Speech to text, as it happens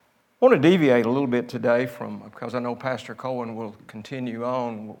I want to deviate a little bit today because I know Pastor Cohen will continue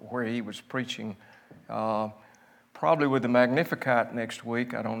on where he was preaching, probably with the Magnificat next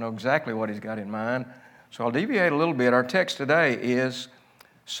week. I don't know exactly what he's got in mind, so I'll deviate a little bit. Our text today is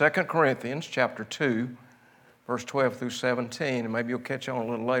 2 Corinthians chapter 2, verse 12 through 17, and maybe you'll catch on a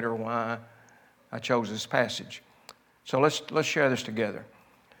little later why I chose this passage. So let's share this together.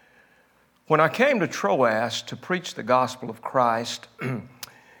 When I came to Troas to preach the gospel of Christ,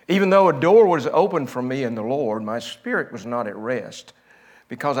 even though a door was opened for me in the Lord, my spirit was not at rest,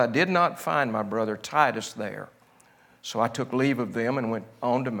 because I did not find my brother Titus there. So I took leave of them and went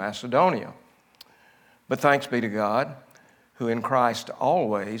on to Macedonia. But thanks be to God, who in Christ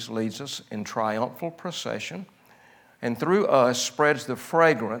always leads us in triumphal procession, and through us spreads the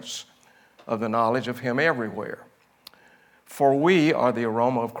fragrance of the knowledge of Him everywhere. For we are the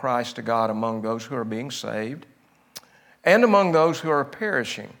aroma of Christ to God among those who are being saved, and among those who are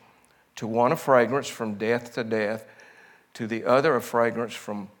perishing. To one a fragrance from death to death, to the other a fragrance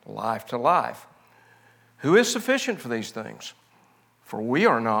from life to life. Who is sufficient for these things? For we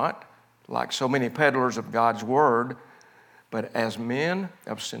are not, like so many peddlers of God's word, but as men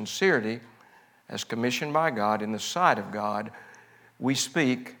of sincerity, as commissioned by God in the sight of God, we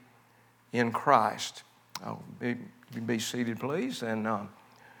speak in Christ. Be seated, please, and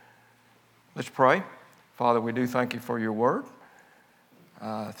let's pray. Father, we do thank you for your word.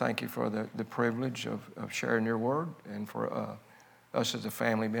 Thank you for the privilege of sharing your word, and for us as a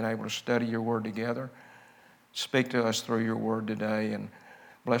family being able to study your word together. Speak to us through your word today, and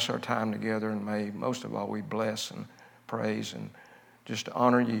bless our time together, and may most of all we bless and praise and just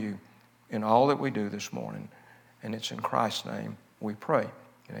honor you in all that we do this morning. And it's in Christ's name we pray.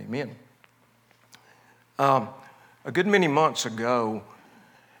 Amen. A good many months ago,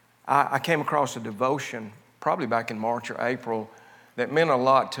 I came across a devotion, probably back in March or April, that meant a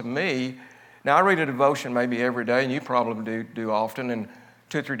lot to me. Now, I read a devotion maybe every day, and you probably do often, and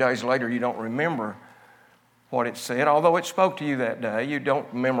 2 or 3 days later you don't remember what it said. Although it spoke to you that day, you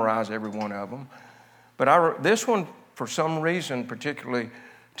don't memorize every one of them. But this one, for some reason, particularly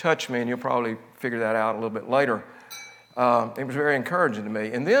touched me, and you'll probably figure that out a little bit later. It was very encouraging to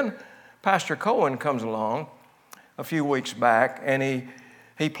me. And then Pastor Cohen comes along a few weeks back, and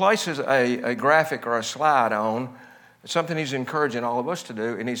he places a graphic or a slide on something he's encouraging all of us to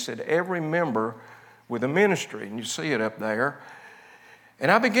do, and he said, every member with a ministry, and you see it up there.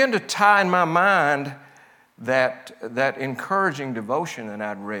 And I began to tie in my mind that encouraging devotion that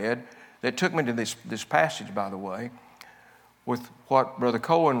I'd read, that took me to this passage, by the way, with what Brother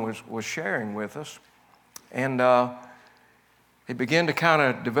Cohen was sharing with us. And it began to kind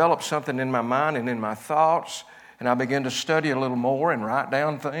of develop something in my mind and in my thoughts, and I began to study a little more and write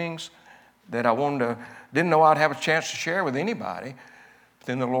down things that I didn't know I'd have a chance to share with anybody. But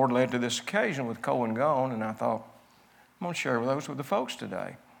then the Lord led to this occasion with Cohen gone, and I thought, I'm going to share those with the folks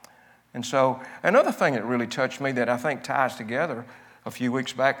today. And so another thing that really touched me that I think ties together a few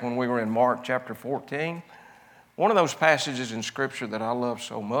weeks back when we were in Mark chapter 14, one of those passages in Scripture that I love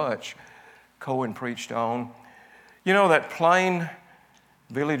so much, Cohen preached on. You know, that plain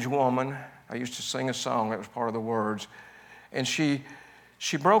village woman, I used to sing a song that was part of the words, and she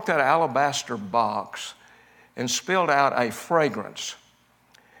broke that alabaster box and spilled out a fragrance.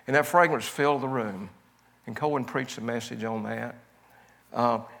 And that fragrance filled the room. And Cohen preached a message on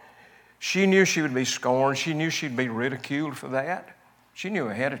that. She knew she would be scorned. She knew she'd be ridiculed for that. She knew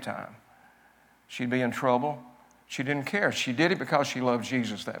ahead of time she'd be in trouble. She didn't care. She did it because she loved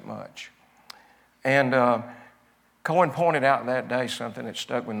Jesus that much. And Cohen pointed out that day something that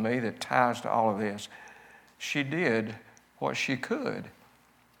stuck with me that ties to all of this. She did what she could.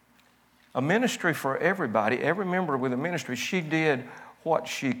 A ministry for everybody, every member with a ministry, she did what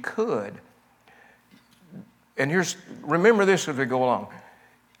she could. And remember this as we go along.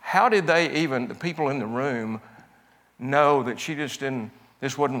 How did the people in the room, know that she just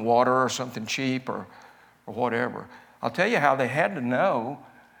this wasn't water or something cheap or whatever? I'll tell you how they had to know,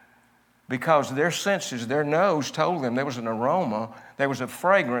 because their senses, their nose told them there was an aroma, there was a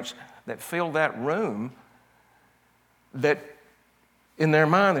fragrance that filled that room, that in their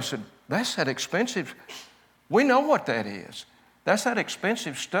mind they said, that's that expensive. We know what that is. That's that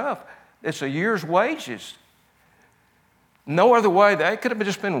expensive stuff. It's a year's wages. No other way. That could have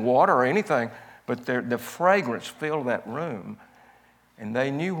just been water or anything, but the fragrance filled that room. And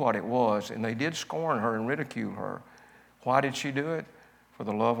they knew what it was, and they did scorn her and ridicule her. Why did she do it? For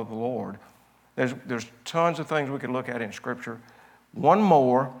the love of the Lord. There's tons of things we could look at in Scripture. One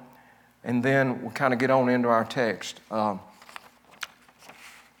more, and then we'll kind of get on into our text.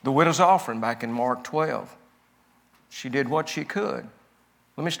 The widow's offering back in Mark 12. She did what she could.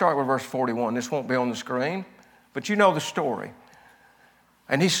 Let me start with verse 41. This won't be on the screen, but you know the story.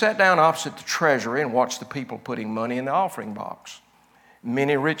 And he sat down opposite the treasury and watched the people putting money in the offering box.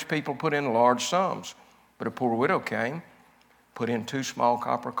 Many rich people put in large sums, but a poor widow came, put in 2 small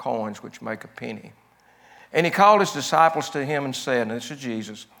copper coins, which make a penny. And he called his disciples to him and said, and this is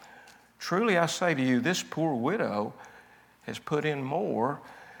Jesus, truly I say to you, this poor widow has put in more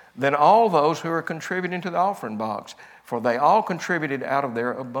than all those who are contributing to the offering box, for they all contributed out of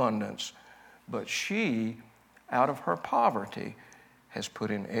their abundance. But she, out of her poverty, has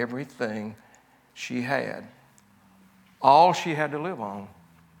put in everything she had, all she had to live on.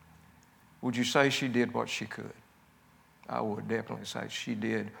 Would you say she did what she could? I would definitely say she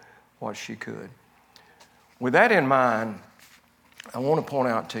did what she could. With that in mind, I want to point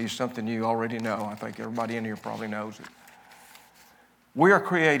out to you something you already know. I think everybody in here probably knows it. We are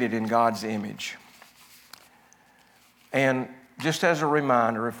created in God's image. And just as a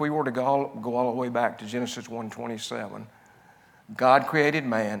reminder, if we were to go all the way back to Genesis 1:27, God created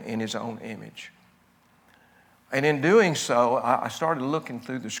man in his own image. And in doing so, I started looking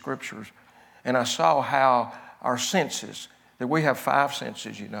through the scriptures, and I saw how our senses, that we have 5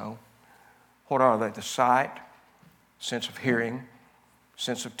 senses, you know. What are they? The sight, sense of hearing,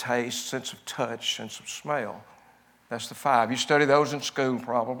 sense of taste, sense of touch, sense of smell. That's the 5. You study those in school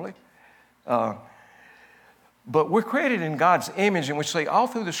probably. But we're created in God's image, and we see all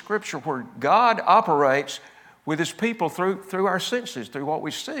through the scripture where God operates with his people through our senses, through what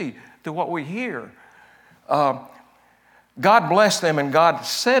we see, through what we hear. God blessed them, and God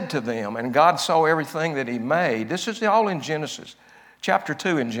said to them, and God saw everything that he made. This is all in Genesis, chapter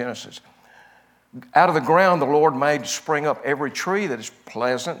 2 in Genesis. Out of the ground the Lord made spring up every tree that is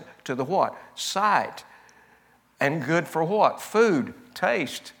pleasant to the what? Sight. And good for what? Food,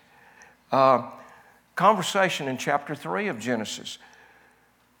 taste. Conversation in chapter 3 of Genesis.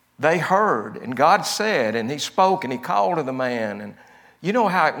 They heard, and God said, and he spoke, and he called to the man. And you know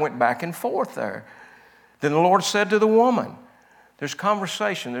how it went back and forth there. Then the Lord said to the woman, there's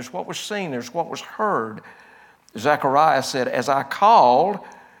conversation, there's what was seen, there's what was heard. Zechariah said, as I called,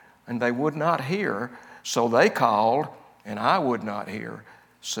 and they would not hear, so they called, and I would not hear,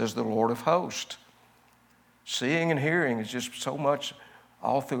 says the Lord of hosts. Seeing and hearing is just so much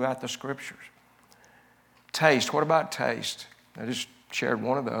all throughout the scriptures. Taste, what about taste? I just shared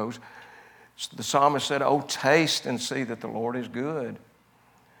one of those. The psalmist said, oh, taste and see that the Lord is good.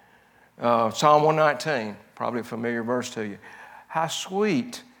 Psalm 119, probably a familiar verse to you. How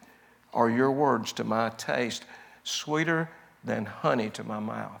sweet are your words to my taste, sweeter than honey to my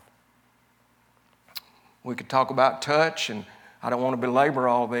mouth. We could talk about touch, and I don't want to belabor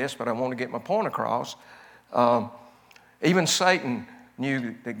all this, but I want to get my point across. Even Satan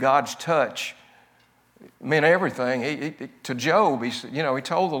knew that God's touch meant everything. To Job, he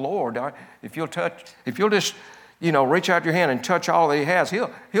told the Lord, if you'll just, reach out your hand and touch all that he has,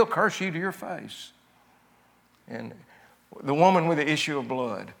 he'll curse you to your face. And the woman with the issue of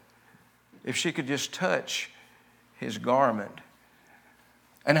blood, if she could just touch his garment.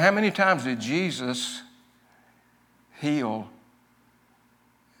 And how many times did Jesus heal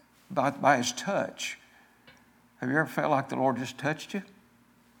by his touch? Have you ever felt like the Lord just touched you?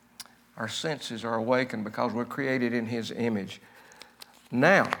 Our senses are awakened because we're created in his image.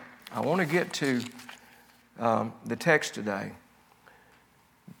 Now, I want to get to the text today.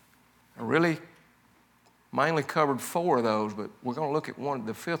 I really mainly covered 4 of those, but we're going to look at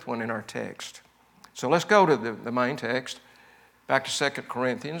the 5th one in our text. So let's go to the main text, back to 2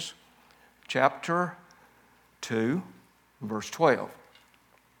 Corinthians chapter 2, verse 12.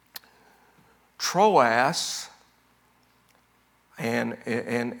 Troas and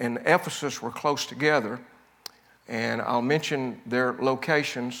Ephesus were close together, and I'll mention their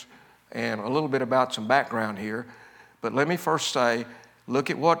locations and a little bit about some background here. But let me first say, look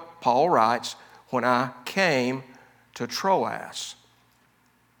at what Paul writes, when I came to Troas.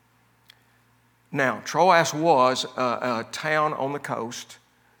 Now, Troas was a town on the coast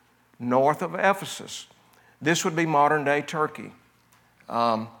north of Ephesus. This would be modern-day Turkey.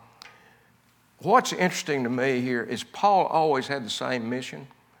 What's interesting to me here is Paul always had the same mission.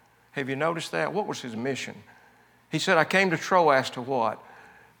 Have you noticed that? What was his mission? He said, I came to Troas to what?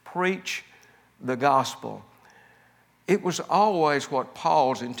 Preach the gospel. It was always what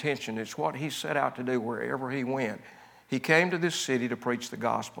Paul's intention. It's what he set out to do wherever he went. He came to this city to preach the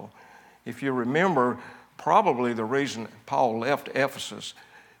gospel. If you remember, probably the reason Paul left Ephesus,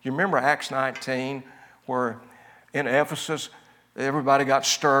 you remember Acts 19, where in Ephesus, everybody got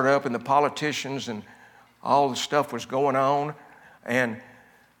stirred up, and the politicians and all the stuff was going on. And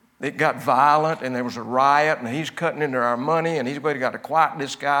it got violent and there was a riot and he's cutting into our money and he's got to quiet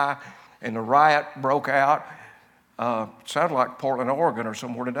this guy, and the riot broke out. Sounds like Portland, Oregon or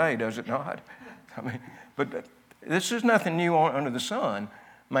somewhere today, does it not? I mean, but this is nothing new under the sun.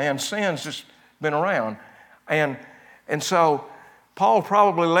 Man's sin's just been around. And so Paul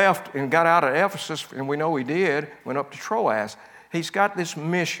probably left and got out of Ephesus, and we know he did, went up to Troas. He's got this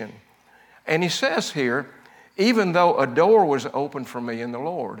mission. And he says here, even though a door was opened for me in the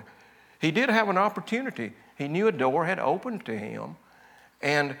Lord, he did have an opportunity. He knew a door had opened to him,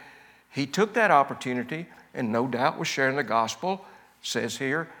 and he took that opportunity and no doubt was sharing the gospel, says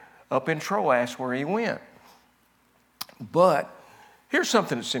here, up in Troas where he went. But here's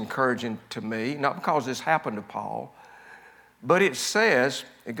something that's encouraging to me, not because this happened to Paul, but it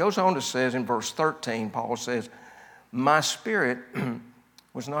goes on to say in verse 13, Paul says, my spirit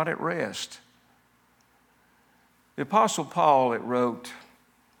was not at rest. The Apostle Paul that wrote,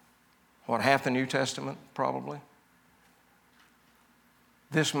 half the New Testament probably?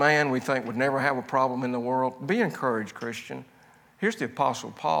 This man we think would never have a problem in the world. Be encouraged, Christian. Here's the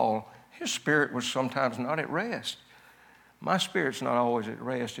Apostle Paul. His spirit was sometimes not at rest. My spirit's not always at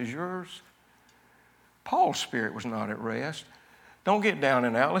rest. Is yours? Paul's spirit was not at rest. Don't get down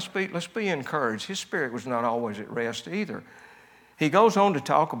and out. Let's be encouraged. His spirit was not always at rest either. He goes on to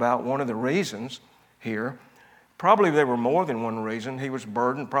talk about one of the reasons here. Probably there were more than one reason. He was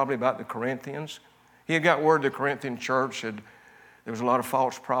burdened probably about the Corinthians. He had got word the Corinthian church there was a lot of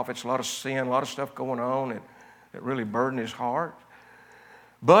false prophets, a lot of sin, a lot of stuff going on that really burdened his heart.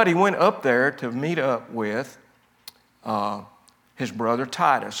 But he went up there to meet up with his brother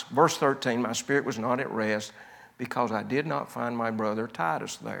Titus. Verse 13, my spirit was not at rest because I did not find my brother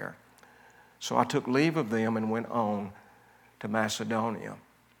Titus there. So I took leave of them and went on to Macedonia.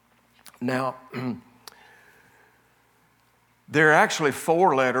 Now, there are actually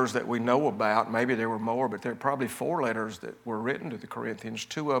 4 letters that we know about. Maybe there were more, but there are probably 4 letters that were written to the Corinthians.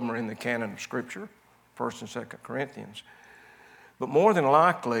 2 of them are in the canon of Scripture, 1st and 2nd Corinthians. But more than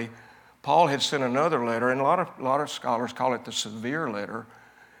likely, Paul had sent another letter, and a lot of scholars call it the severe letter,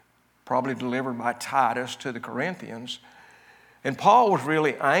 probably delivered by Titus to the Corinthians. And Paul was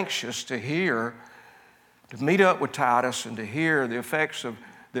really anxious to meet up with Titus and to hear the effects of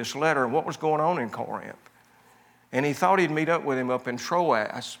this letter and what was going on in Corinth. And he thought he'd meet up with him up in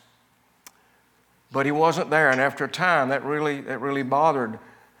Troas, but he wasn't there. And after a time, that really bothered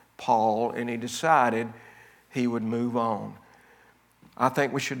Paul, and he decided he would move on. I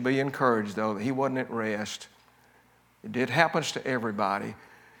think we should be encouraged, though, that he wasn't at rest. It happens to everybody.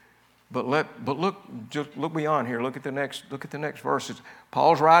 But look beyond here. Look at the next verses.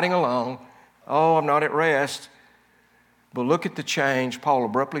 Paul's riding along. Oh, I'm not at rest. But look at the change. Paul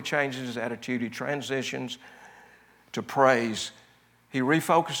abruptly changes his attitude. He transitions to praise. He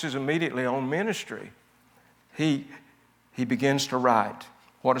refocuses immediately on ministry. He begins to write.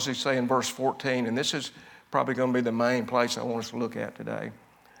 What does he say in verse 14? And this is probably going to be the main place I want us to look at today.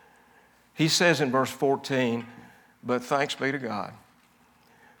 He says in verse 14, but thanks be to God,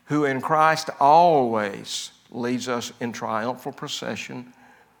 who in Christ always leads us in triumphal procession,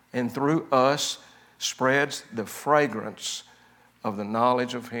 and through us spreads the fragrance of the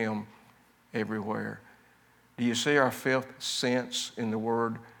knowledge of Him everywhere. Do you see our 5th sense in the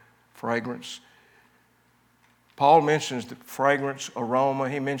word fragrance? Paul mentions the fragrance, aroma.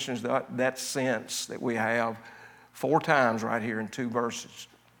 He mentions that sense that we have 4 times right here in 2 verses.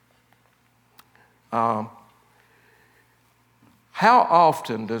 How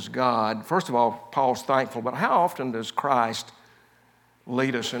often does God, first of all, Paul's thankful, but how often does Christ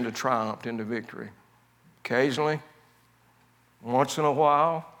lead us into triumph, into victory? Occasionally? Once in a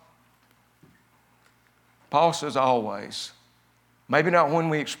while? Paul says always. Maybe not when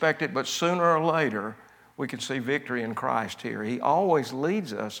we expect it, but sooner or later we can see victory in Christ here. He always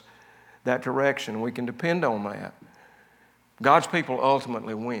leads us that direction. We can depend on that. God's people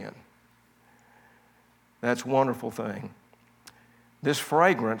ultimately win. That's a wonderful thing. This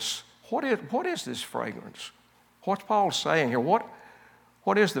fragrance, what is this fragrance? What's Paul saying here? What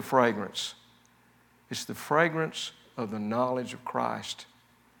is the fragrance? It's the fragrance of the knowledge of Christ.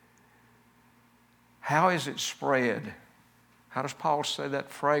 How is it spread? How does Paul say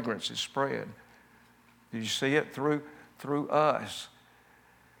that fragrance is spread? Do you see it? Through us.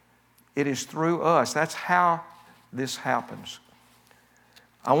 It is through us. That's how this happens.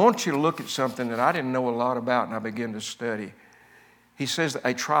 I want you to look at something that I didn't know a lot about, and I began to study. He says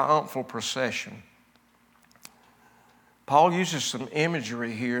a triumphal procession. Paul uses some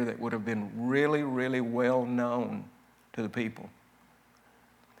imagery here that would have been really, really well known to the people.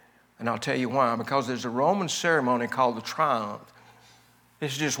 And I'll tell you why. Because there's a Roman ceremony called the triumph.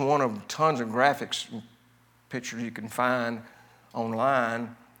 This is just one of tons of graphics pictures you can find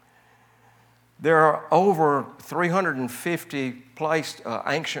online. There are over 350 placed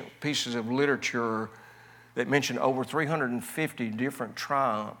ancient pieces of literature that mention over 350 different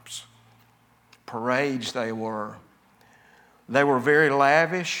triumphs, parades they were. They were very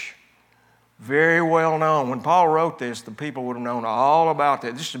lavish, very well known. When Paul wrote this, the people would have known all about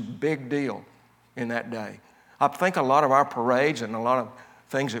that. This is a big deal in that day. I think a lot of our parades and a lot of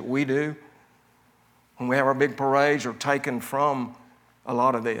things that we do, when we have our big parades, are taken from a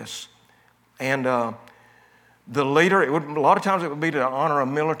lot of this. And the leader, a lot of times it would be to honor a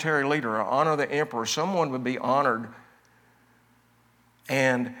military leader or honor the emperor. Someone would be honored,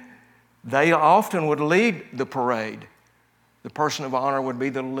 and they often would lead the parade. The person of honor would be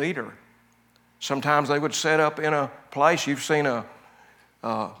the leader. Sometimes they would set up in a place. You've seen a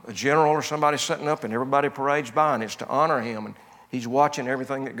general or somebody setting up, and everybody parades by, and it's to honor him, and he's watching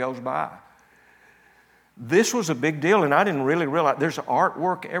everything that goes by. This was a big deal, and I didn't really realize. There's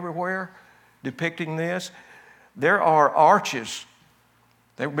artwork everywhere depicting this. There are arches.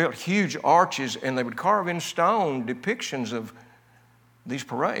 They built huge arches, and they would carve in stone depictions of these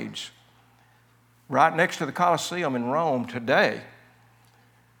parades. Right next to the Colosseum in Rome today,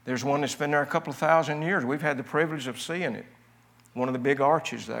 there's one that's been there a couple of thousand years. We've had the privilege of seeing it. One of the big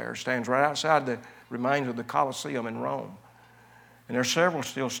arches there stands right outside the remains of the Colosseum in Rome. And there's several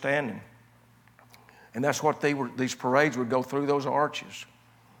still standing. And that's what these parades would go through, those arches.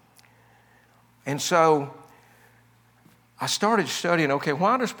 And so I started studying, okay,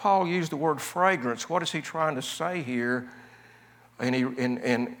 why does Paul use the word fragrance? What is he trying to say here?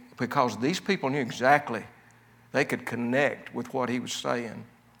 And because these people knew exactly, they could connect with what he was saying.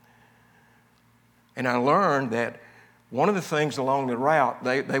 And I learned that one of the things along the route,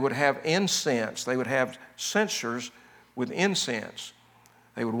 they would have incense. They would have censers with incense.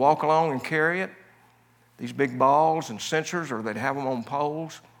 They would walk along and carry it, these big balls and censers, or they'd have them on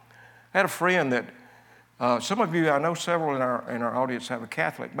poles. I had a friend that, some of you, I know several in our audience have a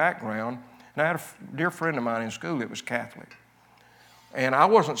Catholic background, and I had a dear friend of mine in school that was Catholic. And I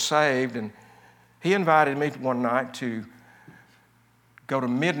wasn't saved, and he invited me one night to go to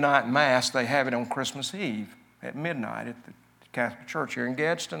midnight mass. They have it on Christmas Eve at midnight at the Catholic Church here in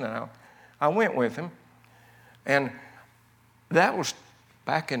Gadsden, and I went with him. And that was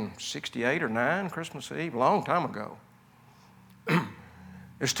back in 68 or 9, Christmas Eve, a long time ago.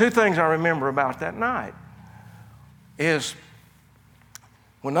 There's two things I remember about that night. Is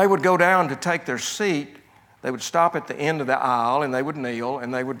when they would go down to take their seat, they would stop at the end of the aisle and they would kneel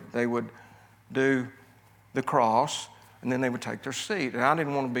and they would do the cross, and then they would take their seat. And I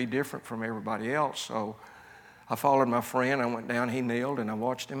didn't want to be different from everybody else, so I followed my friend. I went down, he kneeled, and I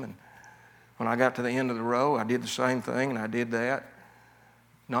watched him. And when I got to the end of the row, I did the same thing, and I did that,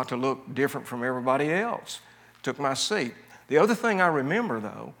 not to look different from everybody else. Took my seat. The other thing I remember,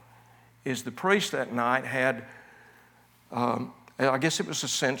 though, is the priest that night had, I guess it was a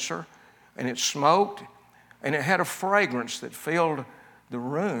censer, and it smoked, and it had a fragrance that filled the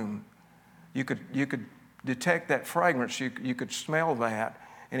room. You could detect that fragrance. You could smell that,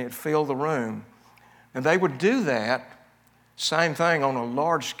 and it filled the room. And they would do that, same thing on a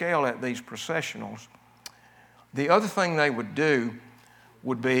large scale at these processionals. The other thing they would do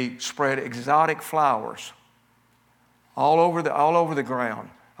would be spread exotic flowers all over the ground,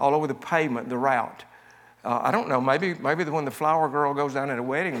 all over the pavement, the route. I don't know, maybe when the flower girl goes down at a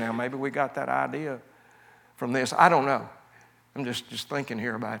wedding now, maybe we got that idea from this. I don't know. I'm just thinking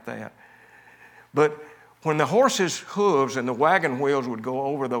here about that. But when the horses' hooves and the wagon wheels would go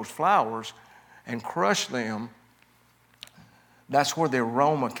over those flowers and crush them, that's where the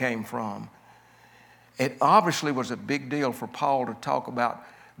aroma came from. It obviously was a big deal for Paul to talk about.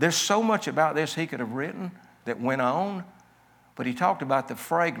 There's so much about this he could have written that went on, but he talked about the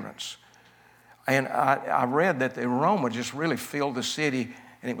fragrance. And I read that the aroma just really filled the city,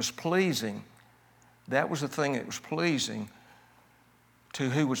 and it was pleasing. That was the thing that was pleasing to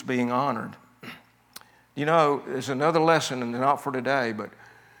who was being honored. You know, there's another lesson, and not for today, but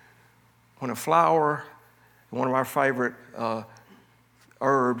when a flower, one of our favorite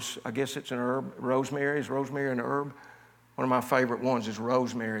herbs, I guess it's an herb, rosemary. Is rosemary an herb? One of my favorite ones is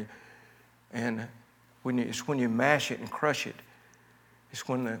rosemary. And it's when you mash it and crush it, it's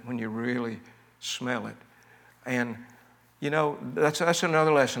when you really smell it. And, you know, that's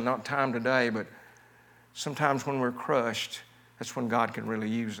another lesson, not time today, but sometimes when we're crushed, that's when God can really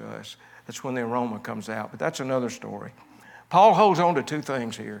use us. That's when the aroma comes out. But that's another story. Paul holds on to two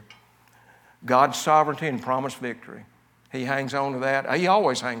things here: God's sovereignty and promised victory. He hangs on to that. He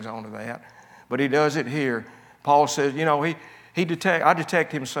always hangs on to that, but he does it here. Paul says, you know, I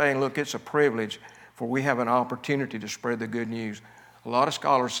detect him saying, look, it's a privilege for we have an opportunity to spread the good news. A lot of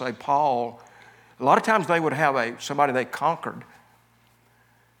scholars say Paul, a lot of times they would have somebody they conquered.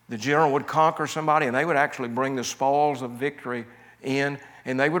 The general would conquer somebody and they would actually bring the spoils of victory in,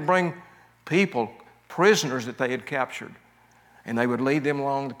 and they would bring people, prisoners that they had captured, and they would lead them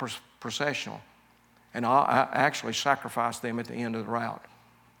along the processional and actually sacrifice them at the end of the route.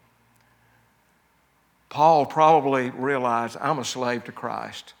 Paul probably realized, I'm a slave to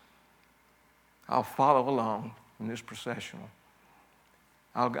Christ. I'll follow along in this processional.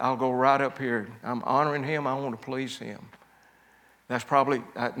 I'll go right up here. I'm honoring him. I want to please him. That's probably,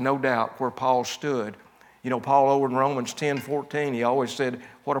 no doubt, where Paul stood. You know, Paul over in Romans 10:14, he always said,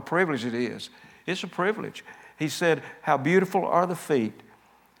 what a privilege it is. It's a privilege. He said, how beautiful are the feet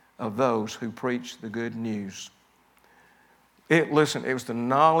of those who preach the good news. Listen, it was the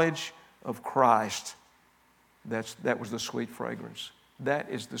knowledge of Christ that was the sweet fragrance. That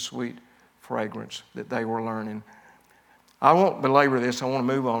is the sweet fragrance that they were learning. I won't belabor this. I want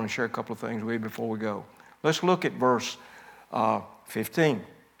to move on and share a couple of things with you before we go. Let's look at verse 15.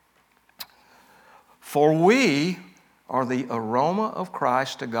 For we are the aroma of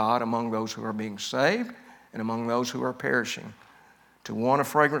Christ to God among those who are being saved and among those who are perishing. To one a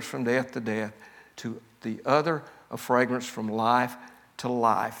fragrance from death to death, to the other a fragrance from life to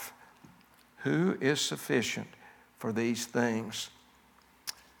life. Who is sufficient for these things?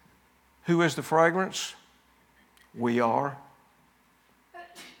 Who is the fragrance? We are.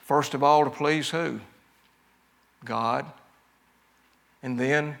 First of all, to please who? God. And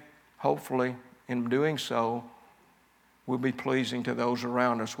then, hopefully, in doing so, we'll be pleasing to those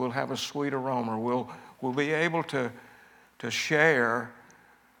around us. We'll have a sweet aroma. We'll be able to share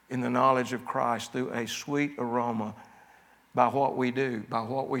in the knowledge of Christ through a sweet aroma by what we do, by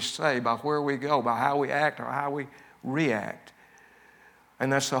what we say, by where we go, by how we act or how we react.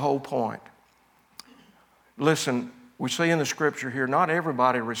 And that's the whole point. Listen, we see in the scripture here, not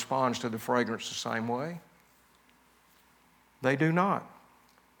everybody responds to the fragrance the same way. They do not.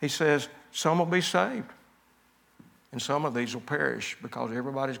 He says, some will be saved, and some of these will perish because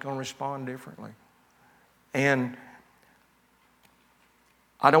everybody's going to respond differently. And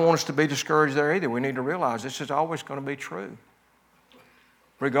I don't want us to be discouraged there either. We need to realize this is always going to be true.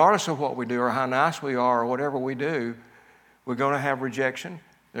 Regardless of what we do or how nice we are or whatever we do, we're going to have rejection.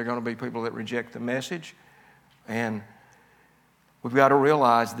 There are going to be people that reject the message. And we've got to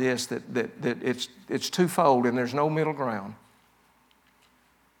realize this, that it's twofold and there's no middle ground.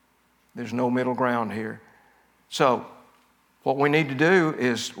 There's no middle ground here. So what we need to do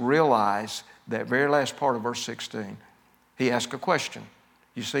is realize that very last part of verse 16. He asked a question.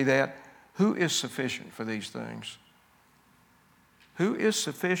 You see that? Who is sufficient for these things? Who is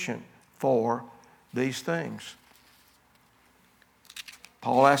sufficient for these things?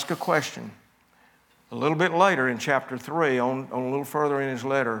 Paul asked a question. A little bit later in chapter 3, on a little further in his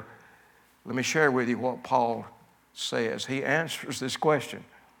letter, let me share with you what Paul says. He answers this question.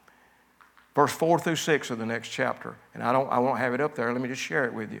 Verse 4 through 6 of the next chapter. And I won't have it up there. Let me just share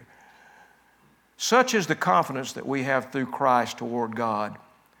it with you. Such is the confidence that we have through Christ toward God.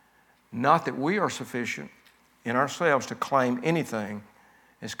 Not that we are sufficient in ourselves to claim anything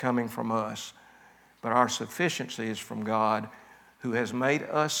as coming from us, but our sufficiency is from God, who has made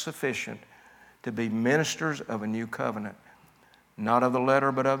us sufficient to be ministers of a new covenant, not of the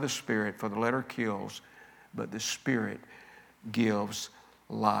letter, but of the Spirit. For the letter kills, but the Spirit gives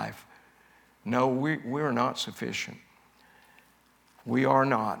life. No, we're not sufficient. We are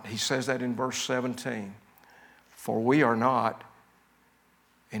not. He says that in verse 17. For we are not,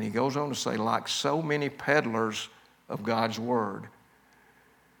 and he goes on to say, like so many peddlers of God's Word.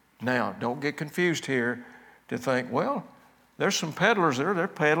 Now, don't get confused here to think, well, there's some peddlers there. They're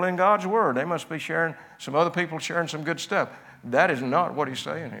peddling God's Word. They must be sharing, some other people sharing some good stuff. That is not what he's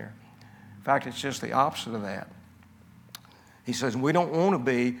saying here. In fact, it's just the opposite of that. He says we don't want to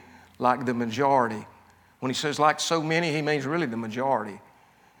be like the majority. When he says like so many, he means really the majority.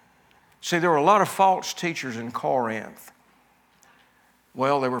 See, there were a lot of false teachers in Corinth.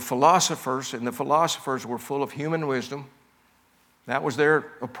 Well, there were philosophers, and the philosophers were full of human wisdom. That was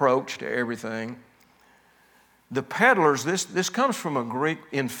their approach to everything. The peddlers, this comes from a Greek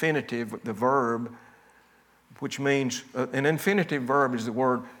infinitive, the verb, which means, an infinitive verb is the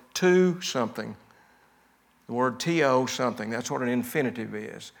word to something. The word to something, that's what an infinitive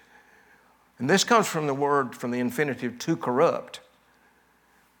is. And this comes from the infinitive to corrupt,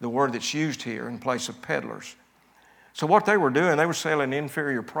 the word that's used here in place of peddlers. So what they were doing, they were selling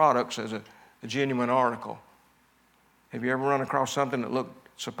inferior products as a genuine article. Have you ever run across something that looked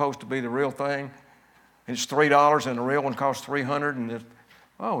supposed to be the real thing, And it's $3 and the real one costs $300. And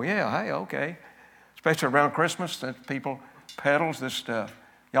oh, yeah, hey, okay. Especially around Christmas, that people peddles this stuff.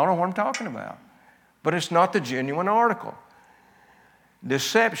 Y'all know what I'm talking about. But it's not the genuine article.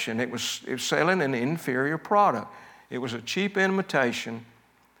 Deception. It was selling an inferior product. It was a cheap imitation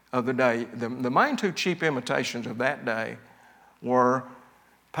of the day. The main two cheap imitations of that day were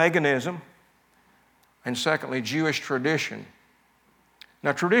paganism and secondly, Jewish tradition.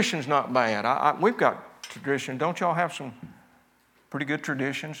 Now, tradition's not bad. We've got tradition. Don't y'all have some pretty good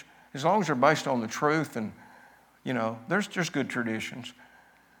traditions? As long as they're based on the truth and, there's just good traditions.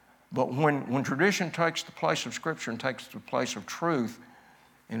 But when tradition takes the place of Scripture and takes the place of truth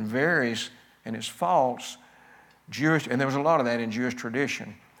and varies and is false, and there was a lot of that in Jewish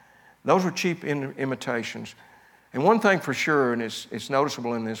tradition. Those were cheap imitations. And one thing for sure, and it's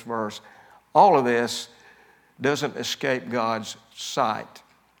noticeable in this verse, all of this doesn't escape God's sight.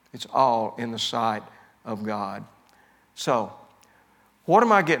 It's all in the sight of God. So, what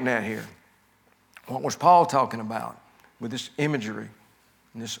am I getting at here? What was Paul talking about with this imagery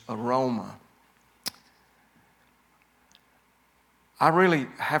and this aroma? I really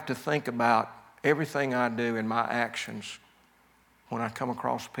have to think about everything I do in my actions when I come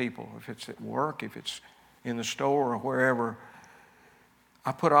across people. If it's at work, if it's in the store or wherever,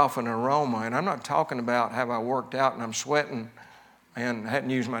 I put off an aroma. And I'm not talking about have I worked out and I'm sweating and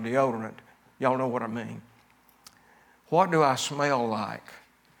hadn't used my deodorant. Y'all know what I mean. What do I smell like,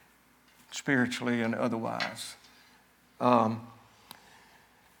 spiritually and otherwise? The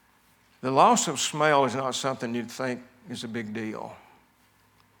loss of smell is not something you'd think is a big deal.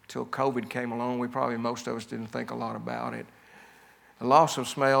 Till COVID came along, most of us didn't think a lot about it. The loss of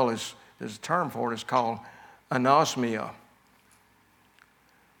smell there's a term for it, it's called anosmia.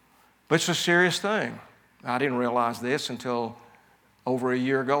 But it's a serious thing. I didn't realize this until over a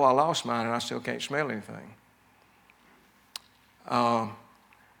year ago. I lost mine and I still can't smell anything. I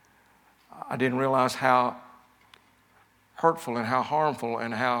didn't realize how hurtful and how harmful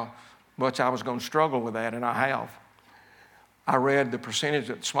and how much I was going to struggle with that, and I have. I read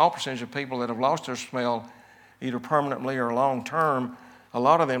the small percentage of people that have lost their smell either permanently or long term. A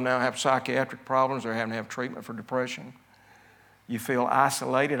lot of them now have psychiatric problems. They're having to have treatment for depression. You feel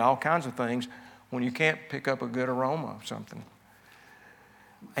isolated, all kinds of things when you can't pick up a good aroma of something.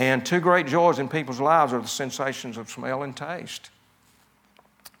 And two great joys in people's lives are the sensations of smell and taste.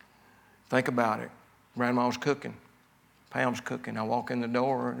 Think about it. Grandma's cooking. Pam's cooking. I walk in the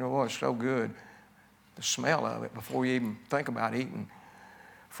door and it's so good. The smell of it before you even think about eating.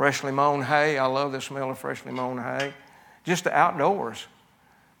 Freshly mown hay. I love the smell of freshly mown hay. Just the outdoors.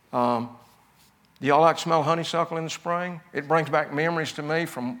 Do y'all like to smell honeysuckle in the spring? It brings back memories to me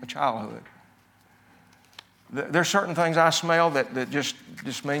from childhood. There's certain things I smell that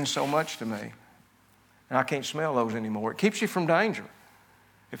just mean so much to me. And I can't smell those anymore. It keeps you from danger.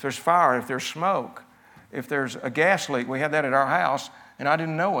 If there's fire, if there's smoke, if there's a gas leak. We had that at our house, and I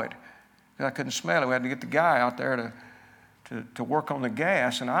didn't know it. I couldn't smell it. We had to get the guy out there to work on the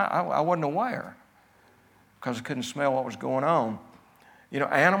gas, and I wasn't aware because I couldn't smell what was going on.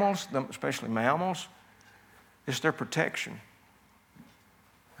 Animals, especially mammals, it's their protection.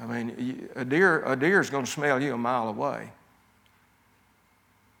 I mean, a deer is going to smell you a mile away.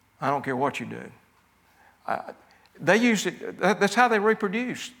 I don't care what you do. They use it. That's how they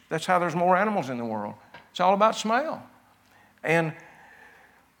reproduce. That's how there's more animals in the world. It's all about smell. And,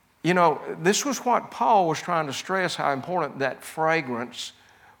 this was what Paul was trying to stress, how important that fragrance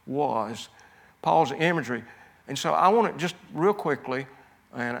was, Paul's imagery. And so I want to just real quickly,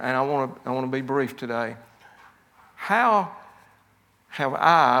 and I want to be brief today, how have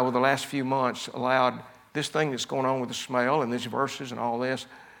I, over the last few months, allowed this thing that's going on with the smell and these verses and all this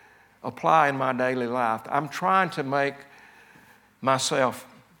apply in my daily life? I'm trying to make myself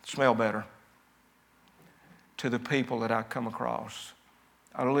smell better to the people that I come across.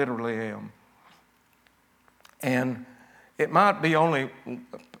 I literally am. And it might be only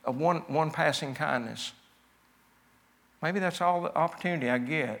one passing kindness. Maybe that's all the opportunity I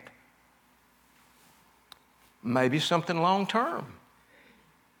get. Maybe something long term.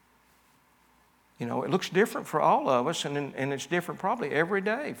 It looks different for all of us, and it's different probably every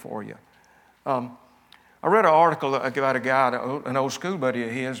day for you. I read an article about a guy, an old school buddy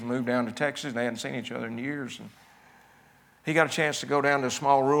of his, moved down to Texas, and they hadn't seen each other in years. And he got a chance to go down to a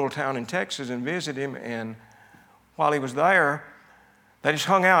small rural town in Texas and visit him, and while he was there, they just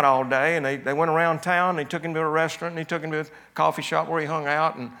hung out all day, and they went around town. They took him to a restaurant, and he took him to a coffee shop where he hung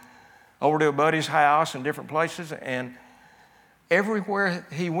out, and over to a buddy's house and different places. And everywhere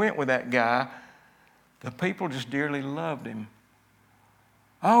he went with that guy, the people just dearly loved him.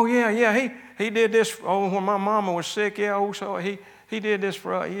 Oh, yeah, he did this, when my mama was sick, so he did this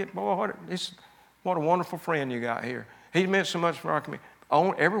for us. Boy, what a wonderful friend you got here. He meant so much for our community,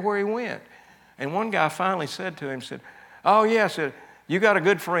 everywhere he went. And one guy finally said to him, said, oh, yeah, said, you got a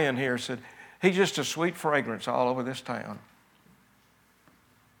good friend here. Said, he's just a sweet fragrance all over this town.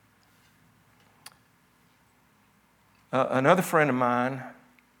 Another friend of mine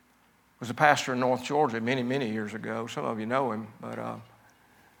was a pastor in North Georgia many, many years ago. Some of you know him, but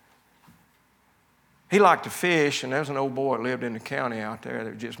he liked to fish, and there was an old boy that lived in the county out there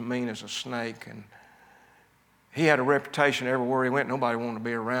that was just mean as a snake. And he had a reputation everywhere he went. Nobody wanted to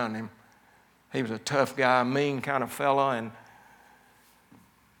be around him. He was a tough guy, mean kind of fella. And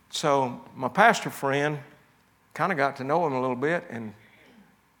so my pastor friend kind of got to know him a little bit, and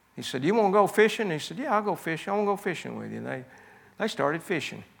he said, you want to go fishing? And he said, yeah, I'll go fishing. I want to go fishing with you. And they started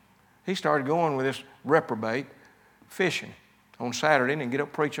fishing. He started going with this reprobate fishing on Saturday and get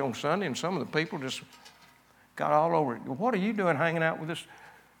up preach on Sunday, and some of the people just got all over it. What are you doing hanging out with this?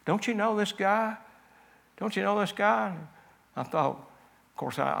 Don't you know this guy? Don't you know this guy? I thought, of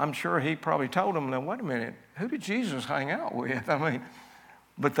course, I'm sure he probably told them, now, wait a minute, who did Jesus hang out with? I mean,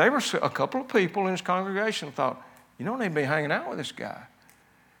 but they were a couple of people in his congregation thought, you don't need to be hanging out with this guy.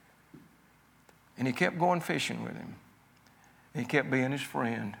 And he kept going fishing with him. And he kept being his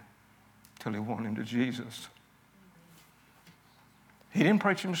friend till he won him to Jesus. He didn't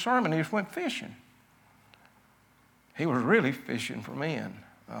preach him a sermon, he just went fishing. He was really fishing for men,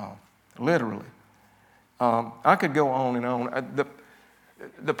 literally. I could go on and on.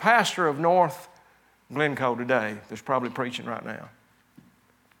 The pastor of North Glencoe today that's probably preaching right now,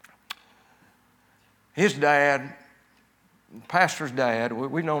 his dad, pastor's dad,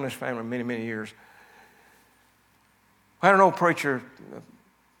 we've known this family many, many years. We had an old preacher,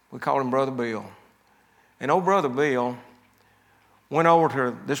 we called him Brother Bill. And old Brother Bill went over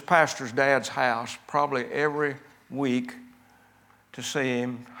to this pastor's dad's house probably every week to see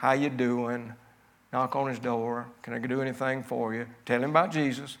him, how you doing, knock on his door, can I do anything for you, tell him about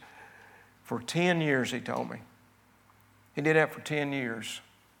Jesus. For 10 years, he told me. He did that for 10 years.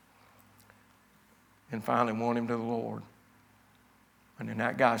 And finally won him to the Lord. And then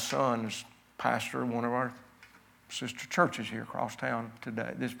that guy's son is pastor of one of our sister churches here across town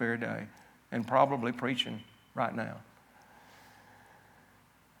today, this very day, and probably preaching right now.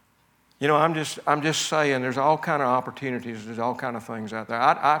 You know, I'm just saying there's all kind of opportunities, there's all kind of things out there.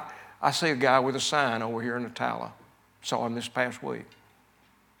 I see a guy with a sign over here in Attala. Saw him this past week,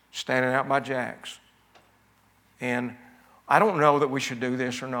 standing out by Jack's. And I don't know that we should do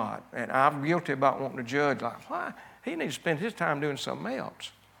this or not. And I'm guilty about wanting to judge, like, why? He needs to spend his time doing something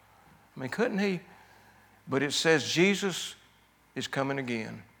else. I mean, couldn't he? But it says Jesus is coming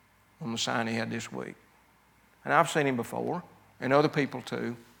again on the sign he had this week. And I've seen him before, and other people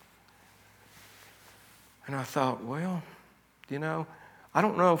too. And I thought, well, you know, I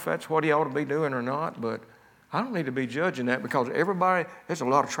don't know if that's what he ought to be doing or not, but I don't need to be judging that because everybody, there's a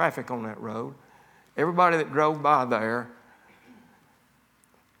lot of traffic on that road. Everybody that drove by there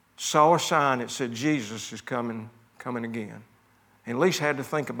saw a sign that said Jesus is coming again. And at least had to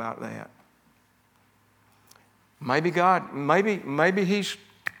think about that. Maybe God, maybe he's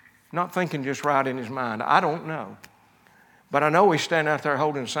not thinking just right in his mind. I don't know. But I know he's standing out there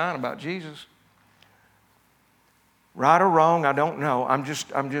holding a sign about Jesus. Right or wrong, I don't know. I'm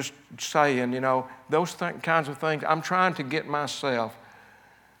just saying, you know, those kinds of things. I'm trying to get myself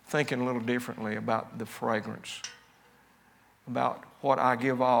thinking a little differently about the fragrance, about what I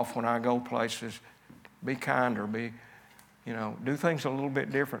give off when I go places. Be kinder, do things a little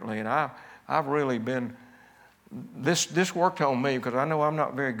bit differently. And I've really been, this worked on me because I know I'm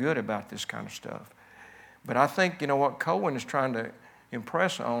not very good about this kind of stuff. But I think, what Cohen is trying to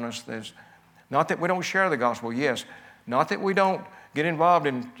impress on us is not that we don't share the gospel, yes. Not that we don't get involved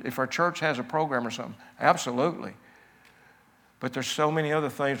in, if our church has a program or something, absolutely. But there's so many other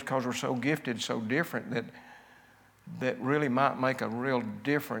things because we're so gifted, so different that really might make a real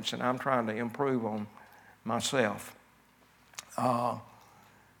difference, and I'm trying to improve on myself. A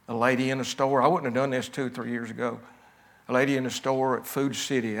lady in a store, I wouldn't have done this 2 or 3 years ago. A lady in a store at Food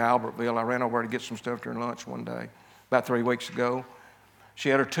City, Albertville. I ran over to get some stuff during lunch one day, about 3 weeks ago. She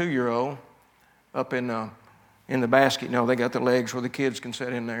had her 2-year-old up in the basket. They got the legs where the kids can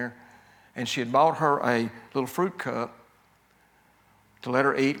sit in there. And she had bought her a little fruit cup to let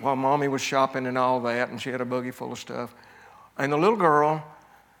her eat while Mommy was shopping and all that, and she had a buggy full of stuff. And the little girl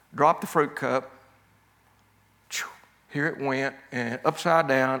dropped the fruit cup. Here it went, and upside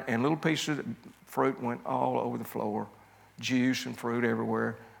down, and little pieces of fruit went all over the floor. Juice and fruit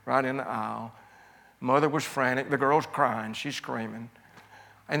everywhere, right in the aisle. Mother was frantic. The girl's crying. She's screaming.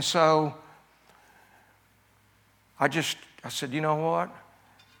 And so I said, you know what?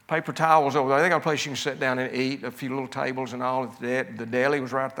 Paper towels over there. They got a place you can sit down and eat, a few little tables and all. The deli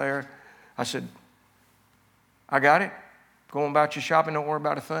was right there. I said, I got it. Go on about your shopping. Don't worry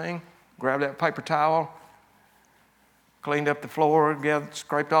about a thing. Grabbed that paper towel, cleaned up the floor,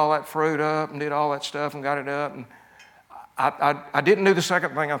 scraped all that fruit up and did all that stuff and got it up. And I didn't do the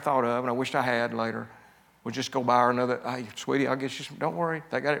second thing I thought of, and I wished I had later, was just go buy her another. Hey, sweetie, I'll get you some. Don't worry.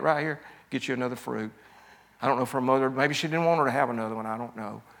 They got it right here. Get you another fruit. I don't know if her mother, maybe she didn't want her to have another one. I don't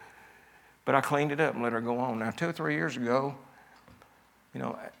know. But I cleaned it up and let her go on. Now, 2 or 3 years ago,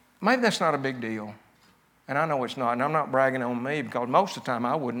 maybe that's not a big deal. And I know it's not. And I'm not bragging on me because most of the time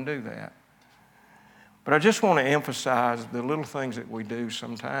I wouldn't do that. But I just want to emphasize the little things that we do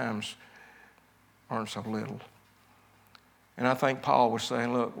sometimes aren't so little. And I think Paul was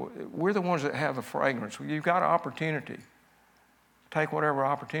saying, look, we're the ones that have a fragrance. You've got an opportunity. Take whatever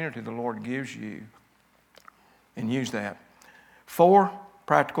opportunity the Lord gives you and use that. 4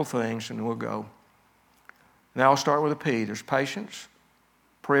 practical things, and we'll go. Now I'll start with a P. There's patience,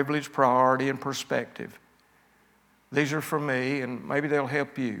 privilege, priority, and perspective. These are for me, and maybe they'll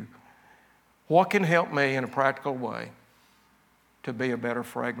help you. What can help me in a practical way to be a better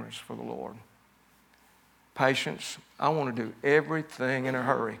fragrance for the Lord? Patience. I want to do everything in a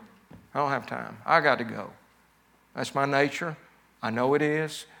hurry. I don't have time. I got to go. That's my nature. I know it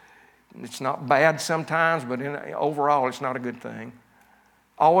is. It's not bad sometimes, but overall it's not a good thing.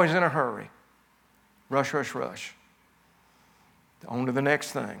 Always in a hurry. Rush, rush, rush. On to the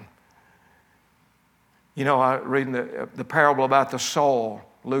next thing. I read the parable about the soil,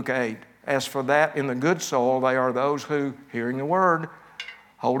 Luke 8. As for that in the good soil, they are those who, hearing the word,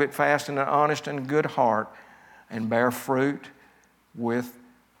 hold it fast in an honest and good heart and bear fruit with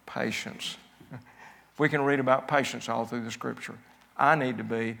patience. We can read about patience all through the Scripture. I need to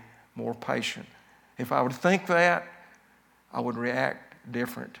be more patient. If I would think that, I would react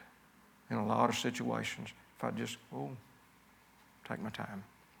different in a lot of situations if I just, take my time.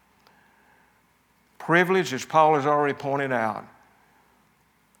 Privilege, as Paul has already pointed out.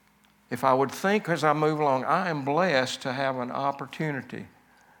 If I would think as I move along, I am blessed to have an opportunity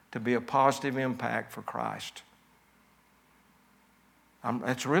to be a positive impact for Christ.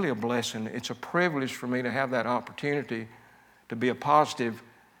 It's really a blessing. It's a privilege for me to have that opportunity to be a positive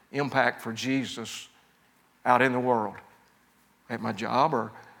impact for Jesus out in the world, at my job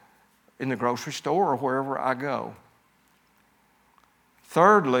or in the grocery store or wherever I go.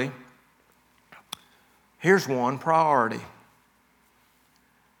 Thirdly, here's one, priority.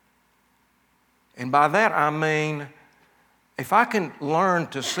 And by that I mean, if I can learn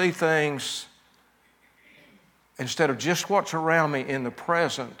to see things instead of just what's around me in the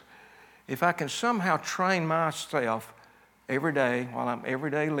present, if I can somehow train myself every day while I'm every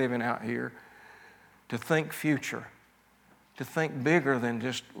day living out here to think future, to think bigger than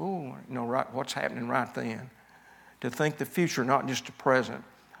just, right, what's happening right then, to think the future, not just the present.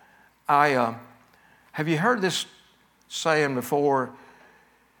 Have you heard this saying before?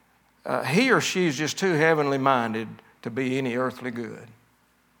 He or she is just too heavenly minded to be any earthly good.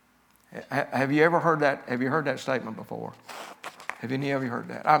 Have you ever heard that? Have you heard that statement before? Have any of you heard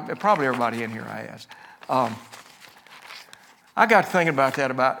that? Probably everybody in here has. I got thinking about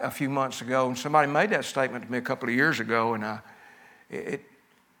that about a few months ago, and somebody made that statement to me a couple of years ago, and I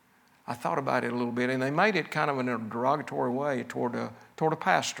thought about it a little bit, and they made it kind of in a derogatory way toward a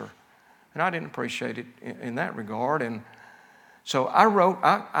pastor, and I didn't appreciate it in that regard. And so I wrote.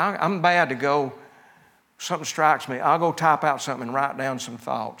 I'm bad to go. Something strikes me, I'll go type out something and write down some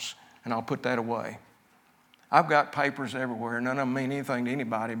thoughts, and I'll put that away. I've got papers everywhere. None of them mean anything to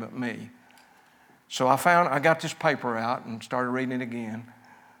anybody but me. So I got this paper out and started reading it again.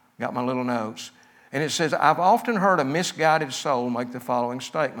 Got my little notes. And it says, I've often heard a misguided soul make the following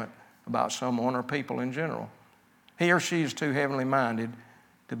statement about someone or people in general. He or she is too heavenly minded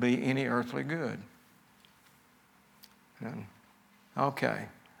to be any earthly good. Okay.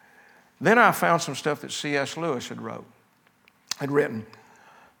 Then I found some stuff that C.S. Lewis had written.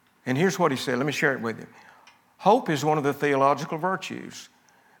 And here's what he said. Let me share it with you. Hope is one of the theological virtues.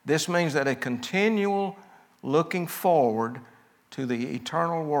 This means that a continual looking forward to the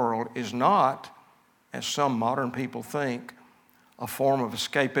eternal world is not, as some modern people think, a form of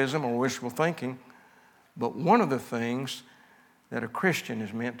escapism or wishful thinking, but one of the things that a Christian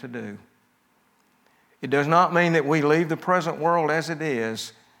is meant to do. It does not mean that we leave the present world as it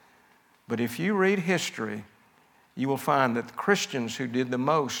is, but if you read history, you will find that the Christians who did the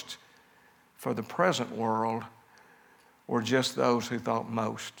most for the present world were just those who thought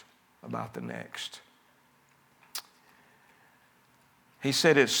most about the next. He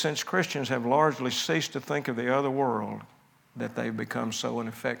said it's since Christians have largely ceased to think of the other world that they've become so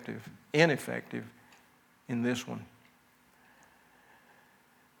ineffective in this one.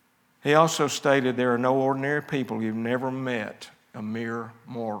 He also stated there are no ordinary people you've never met, a mere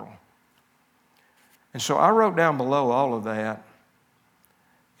mortal. And so I wrote down below all of that,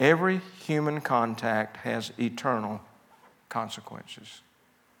 every human contact has eternal consequences.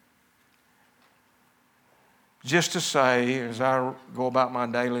 Just to say, as I go about my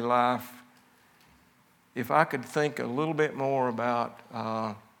daily life, if I could think a little bit more about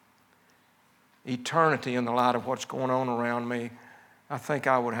eternity in the light of what's going on around me, I think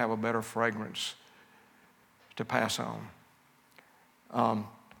I would have a better fragrance to pass on.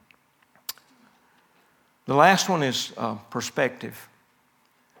 The last one is perspective.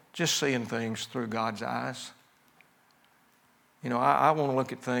 Just seeing things through God's eyes. You know, I want to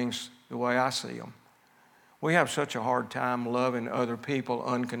look at things the way I see them. We have such a hard time loving other people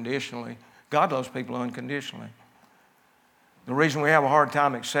unconditionally. God loves people unconditionally. The reason we have a hard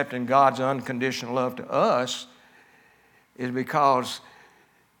time accepting God's unconditional love to us is because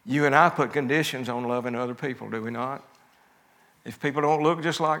you and I put conditions on loving other people, do we not? If people don't look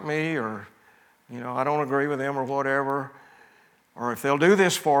just like me, or, you know, I don't agree with them or whatever, or if they'll do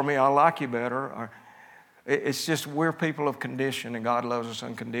this for me, I'll like you better. Or it's just we're people of condition, and God loves us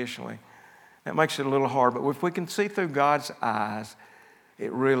unconditionally. That makes it a little hard, but if we can see through God's eyes,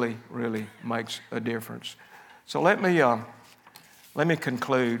 it really, really makes a difference. So let me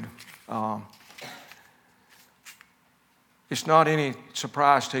conclude. It's not any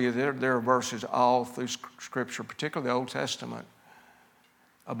surprise to you that there are verses all through Scripture, particularly the Old Testament,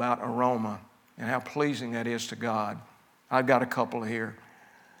 about aroma and how pleasing that is to God. I've got a couple here.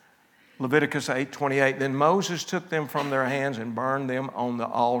 Leviticus 8:28. Then Moses took them from their hands and burned them on the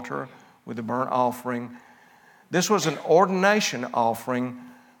altar with the burnt offering. This was an ordination offering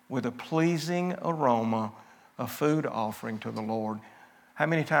with a pleasing aroma, a food offering to the Lord. How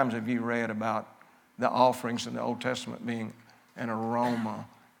many times have you read about the offerings in the Old Testament being an aroma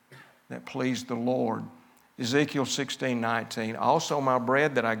that pleased the Lord? Ezekiel 16:19. Also my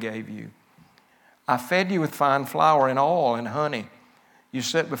bread that I gave you, I fed you with fine flour and oil and honey. You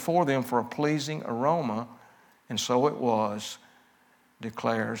set before them for a pleasing aroma, and so it was,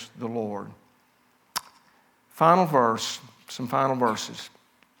 declares the Lord. Final verse, some final verses.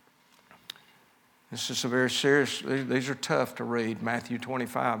 This is a very serious, these are tough to read. Matthew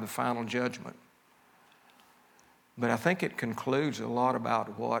 25, the final judgment. But I think it concludes a lot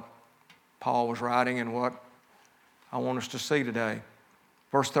about what Paul was writing and what I want us to see today.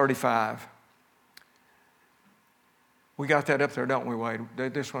 Verse 35. We got that up there, don't we, Wade?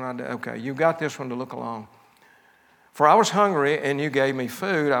 This one, okay, you got this one to look along. For I was hungry and you gave me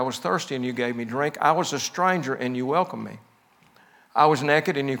food. I was thirsty and you gave me drink. I was a stranger and you welcomed me. I was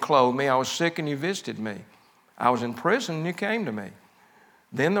naked and you clothed me. I was sick and you visited me. I was in prison and you came to me.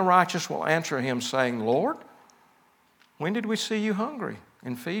 Then the righteous will answer him saying, Lord, when did we see you hungry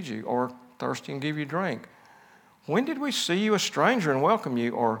and feed you, or thirsty and give you drink? When did we see you a stranger and welcome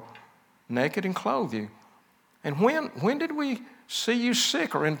you, or naked and clothe you? And when did we see you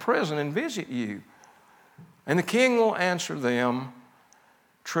sick or in prison and visit you? And the king will answer them,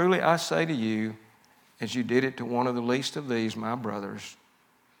 truly I say to you, as you did it to one of the least of these, my brothers,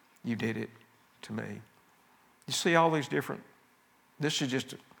 you did it to me. You see all these different, this is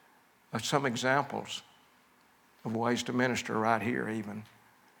just some examples of ways to minister right here even.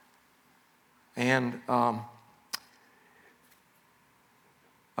 And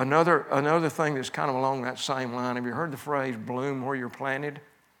another thing that's kind of along that same line, have you heard the phrase, bloom where you're planted?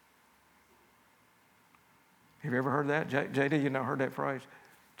 Have you ever heard that? JD, you not heard that phrase?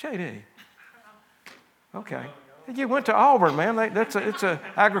 JD. Okay. You went to Auburn, man. It's an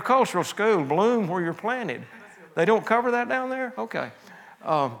agricultural school. Bloom where you're planted. They don't cover that down there? Okay.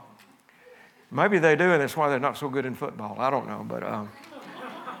 Maybe they do, and that's why they're not so good in football. I don't know. But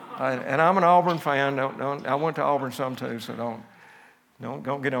and I'm an Auburn fan. I went to Auburn some too, so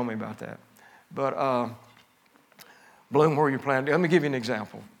don't get on me about that. But bloom where you're planted. Let me give you an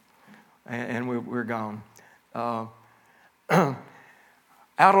example, and we're gone. Out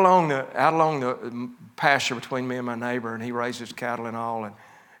along the pasture between me and my neighbor, and he raised his cattle and all, and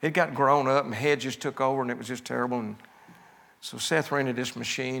it got grown up, and hedges took over, and it was just terrible. And so Seth rented this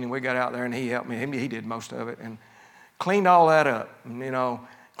machine, and we got out there, and he helped me. He did most of it, and cleaned all that up. And,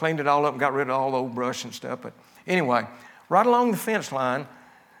 cleaned it all up and got rid of all the old brush and stuff. But anyway, right along the fence line,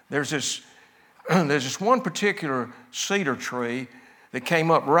 there's this one particular cedar tree that came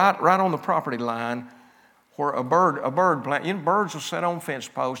up right on the property line, where a bird plant. Birds will sit on fence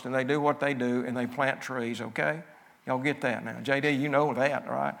posts and they do what they do and they plant trees, okay? Y'all get that now. JD, you know that,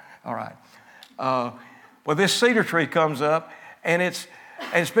 right? All right. Well, this cedar tree comes up, and it's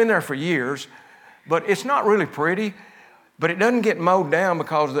been there for years, but it's not really pretty. But it doesn't get mowed down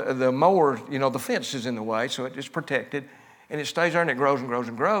because the mower, the fence is in the way, so it's protected, and it stays there and it grows and grows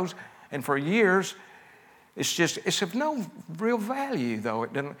and grows. And for years, it's of no real value, though.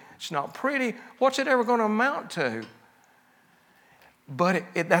 It's not pretty. What's it ever going to amount to? But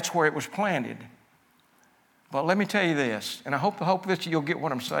that's where it was planted. But let me tell you this, and I hope that you'll get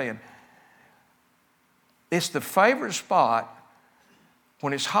what I'm saying. It's the favorite spot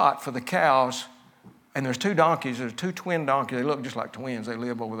when it's hot for the cows. And there's two donkeys, there's two twin donkeys. They look just like twins. They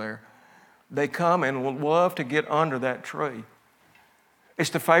live over there. They come and will love to get under that tree. It's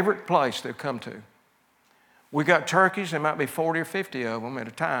the favorite place they've come to. We got turkeys, there might be 40 or 50 of them at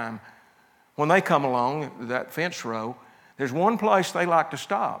a time. When they come along that fence row, there's one place they like to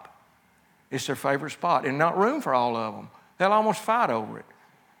stop. It's their favorite spot, and not room for all of them. They'll almost fight over it.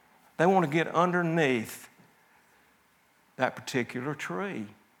 They want to get underneath that particular tree.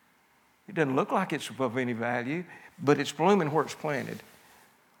 It doesn't look like it's of any value, but it's blooming where it's planted.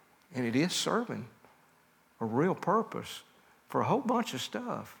 And it is serving a real purpose for a whole bunch of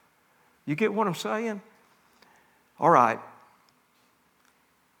stuff. You get what I'm saying? All right.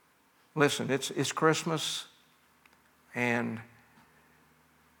 Listen, it's Christmas, and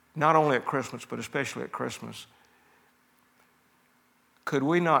not only at Christmas, but especially at Christmas. Could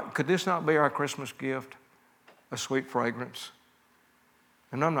this not be our Christmas gift? A sweet fragrance.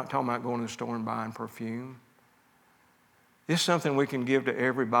 And I'm not talking about going to the store and buying perfume. It's something we can give to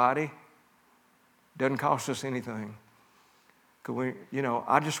everybody. Doesn't cost us anything.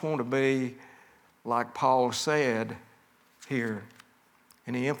 I just want to be like Paul said here,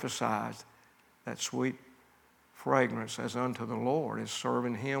 and he emphasized that sweet fragrance as unto the Lord, is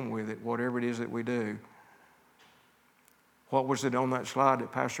serving Him with it, whatever it is that we do. What was it on that slide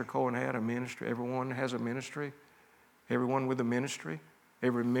that Pastor Cohen had? A ministry. Everyone has a ministry. Everyone with a ministry.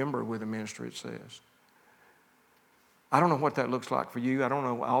 Every member with a ministry, it says. I don't know what that looks like for you. I don't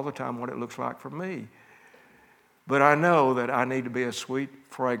know all the time what it looks like for me. But I know that I need to be a sweet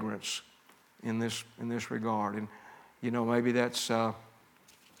fragrance in this regard. And, maybe that's...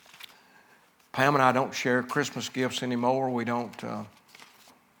 Pam and I don't share Christmas gifts anymore. We don't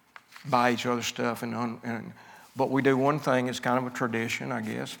buy each other stuff. But we do one thing. It's kind of a tradition, I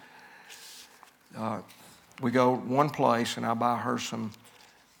guess. We go one place, and I buy her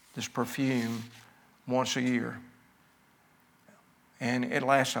this perfume once a year. And it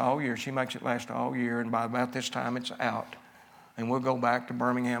lasts all year. She makes it last all year, and by about this time, it's out. And we'll go back to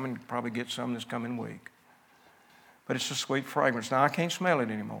Birmingham and probably get some this coming week. But it's a sweet fragrance. Now, I can't smell it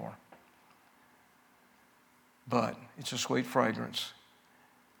anymore. But it's a sweet fragrance.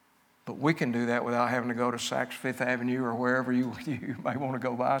 But we can do that without having to go to Saks Fifth Avenue or wherever you may want to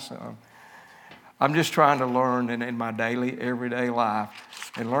go buy some. I'm just trying to learn in my daily, everyday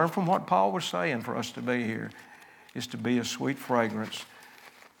life and learn from what Paul was saying for us to be here, is to be a sweet fragrance.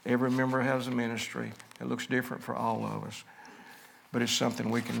 Every member has a ministry. It looks different for all of us. But it's something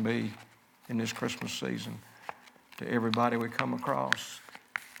we can be in this Christmas season to everybody we come across.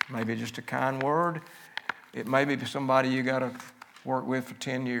 Maybe just a kind word. It may be somebody you got to work with for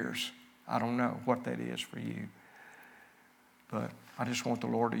 10 years. I don't know what that is for you. But I just want the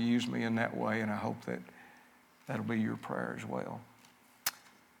Lord to use me in that way, and I hope that'll be your prayer as well.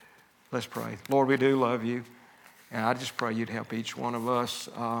 Let's pray. Lord, we do love you, and I just pray you'd help each one of us.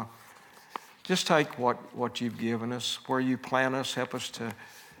 Just take what you've given us, where you plant us, help us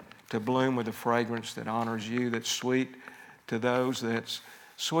to bloom with a fragrance that honors you, that's sweet to those, that's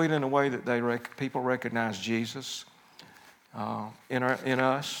sweet in a way that people recognize Jesus in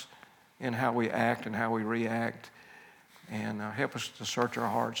us, in how we act and how we react. And help us to search our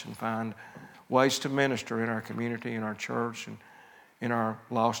hearts and find ways to minister in our community, in our church, and in our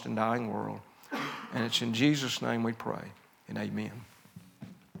lost and dying world. And it's in Jesus' name we pray, and amen.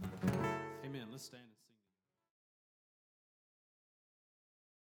 Amen. Let's stand and sing.